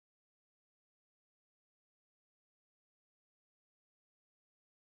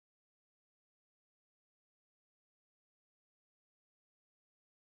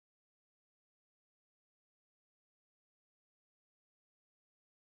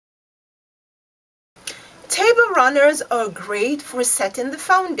runners are great for setting the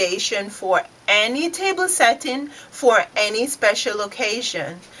foundation for any table setting for any special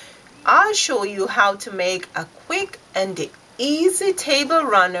occasion. I'll show you how to make a quick and easy table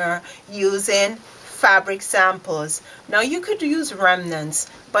runner using fabric samples. Now you could use remnants,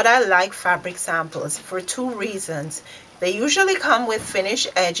 but I like fabric samples for two reasons. They usually come with finished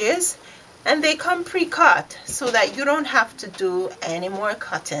edges and they come pre-cut so that you don't have to do any more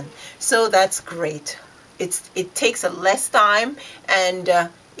cutting. So that's great. It takes a less time and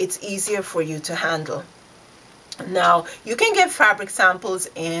it's easier for you to handle. Now you can get fabric samples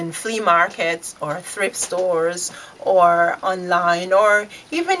in flea markets or thrift stores or online or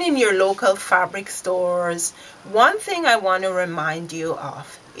even in your local fabric stores. One thing I want to remind you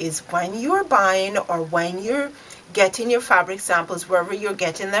of is when you're buying or when you're getting your fabric samples, wherever you're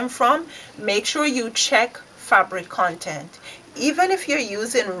getting them from, make sure you check fabric content. Even if you're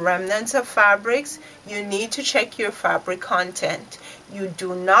using remnants of fabrics, you need to check your fabric content. You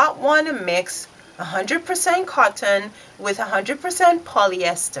do not want to mix 100% cotton with 100%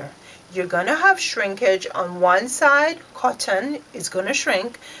 polyester. You're going to have shrinkage on one side. Cotton is going to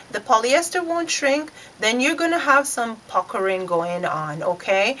shrink. The polyester won't shrink. Then you're going to have some puckering going on,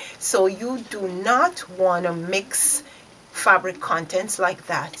 okay? So you do not want to mix fabric contents like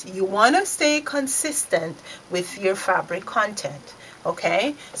that. You want to stay consistent with your fabric content,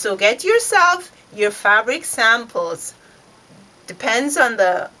 okay? So get yourself your fabric samples. Depends on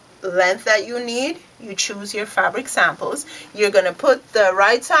the length that you need. You choose your fabric samples. You're going to put the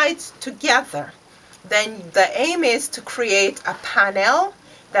right sides together. Then the aim is to create a panel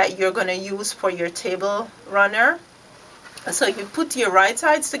that you're going to use for your table runner. So you put your right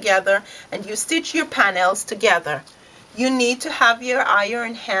sides together and you stitch your panels together. You need to have your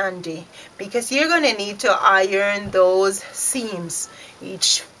iron handy because you're going to need to iron those seams.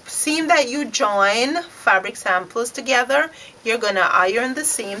 Each seam that you join fabric samples together, you're going to iron the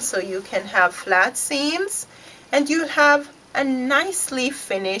seams so you can have flat seams and you have a nicely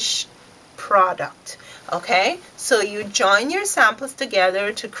finished product. Okay, so you join your samples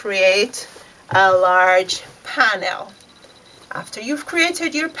together to create a large panel. After you've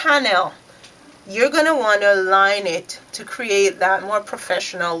created your panel, you're going to want to line it to create that more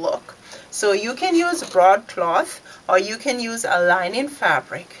professional look. So you can use broadcloth or you can use a lining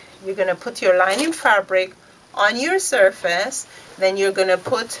fabric. You're going to put your lining fabric on your surface, then you're going to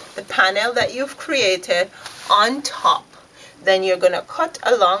put the panel that you've created on top. Then you're going to cut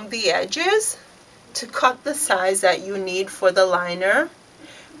along the edges to cut the size that you need for the liner.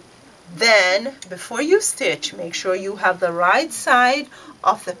 Then before you stitch, make sure you have the right side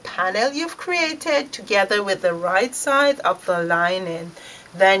of the panel you've created together with the right side of the lining.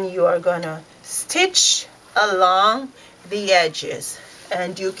 Then you are going to stitch along the edges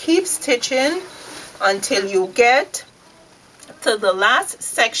and you keep stitching until you get to the last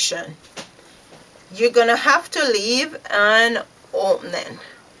section. You're going to have to leave an opening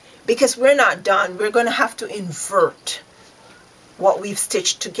because we're not done. We're going to have to invert what we've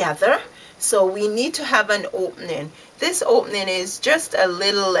stitched together. So we need to have an opening. This opening is just a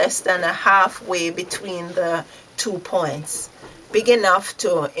little less than a halfway between the 2 points. Big enough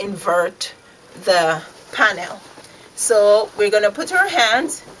to invert the panel. So we're going to put our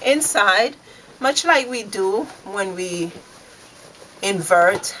hands inside, much like we do when we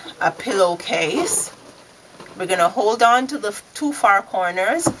invert a pillowcase. We're going to hold on to the two far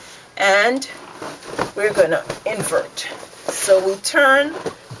corners and we're going to invert. So we turn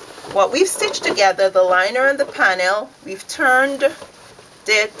what we've stitched together, the liner and the panel, we've turned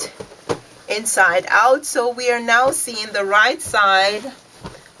it inside out. So we are now seeing the right side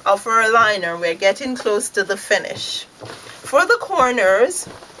of our liner. We're getting close to the finish. For the corners,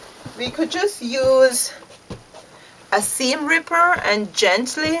 we could just use a seam ripper and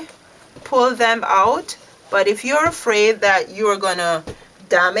gently pull them out. But if you're afraid that you're gonna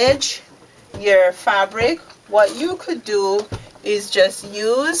damage your fabric, what you could do is just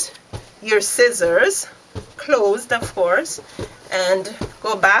use your scissors, closed of course, and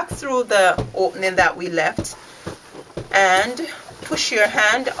go back through the opening that we left and push your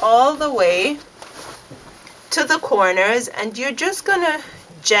hand all the way to the corners, and you're just gonna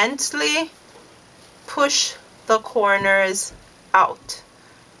gently push the corners out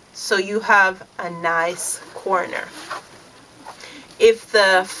so you have a nice corner. If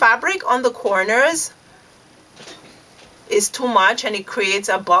the fabric on the corners is too much and it creates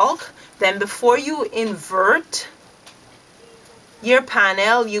a bulk, then before you invert your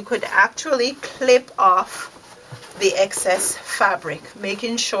panel, you could actually clip off the excess fabric,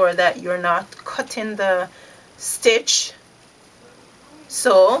 making sure that you're not cutting the stitch.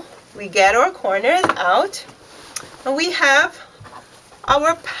 So we get our corners out And we have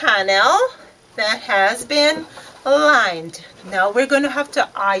our panel that has been lined. Now we're going to have to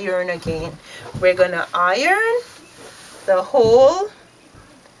iron again. We're going to iron the whole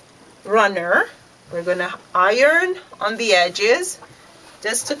runner. We're going to iron on the edges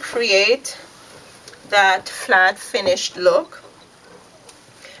just to create that flat finished look.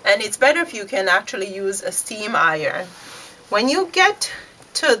 And it's better if you can actually use a steam iron. When you get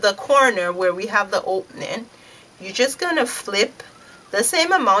to the corner where we have the opening, you're just going to flip the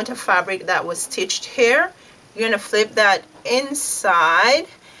same amount of fabric that was stitched here. You're going to flip that inside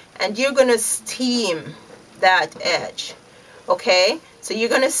and you're going to steam that edge. Okay, so you're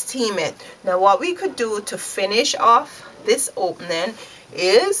going to steam it. Now what we could do to finish off this opening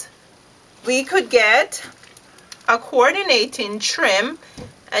is we could get a coordinating trim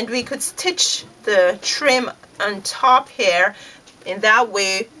and we could stitch the trim on top here. In that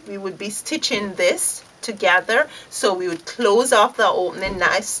way we would be stitching this together, so we would close off the opening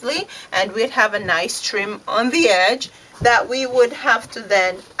nicely and we'd have a nice trim on the edge that we would have to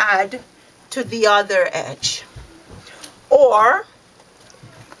then add to the other edge. Or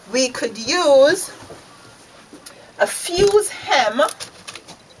we could use a fuse hem.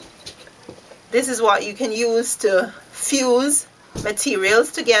 This is what you can use to fuse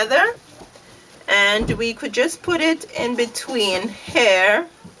materials together, and we could just put it in between here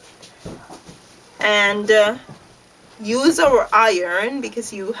and use our iron,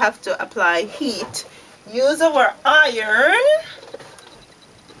 because you have to apply heat. Use our iron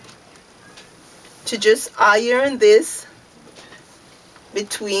to just iron this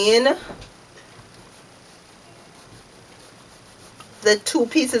between the two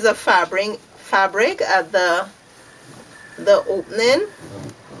pieces of fabric at the opening.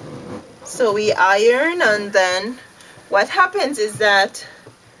 So we iron, and then what happens is that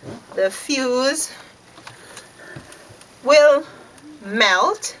the fuse will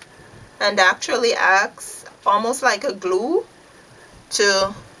melt and actually acts almost like a glue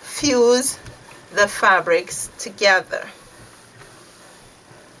to fuse the fabrics together.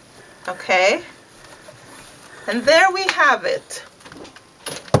 Okay, and there we have it.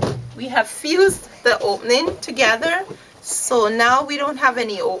 We have fused the opening together, so now we don't have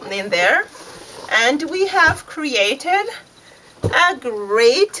any opening there, and we have created a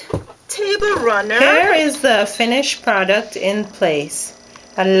great table runner. Here is the finished product in place.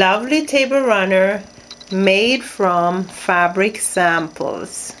 A lovely table runner made from fabric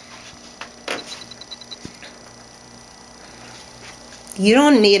samples. You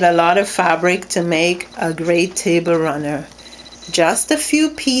don't need a lot of fabric to make a great table runner. Just a few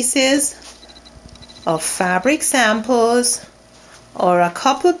pieces of fabric samples or a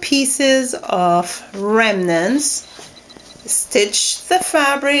couple pieces of remnants. Stitch the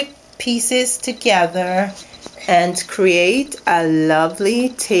fabric pieces together and create a lovely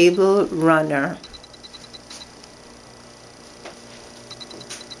table runner.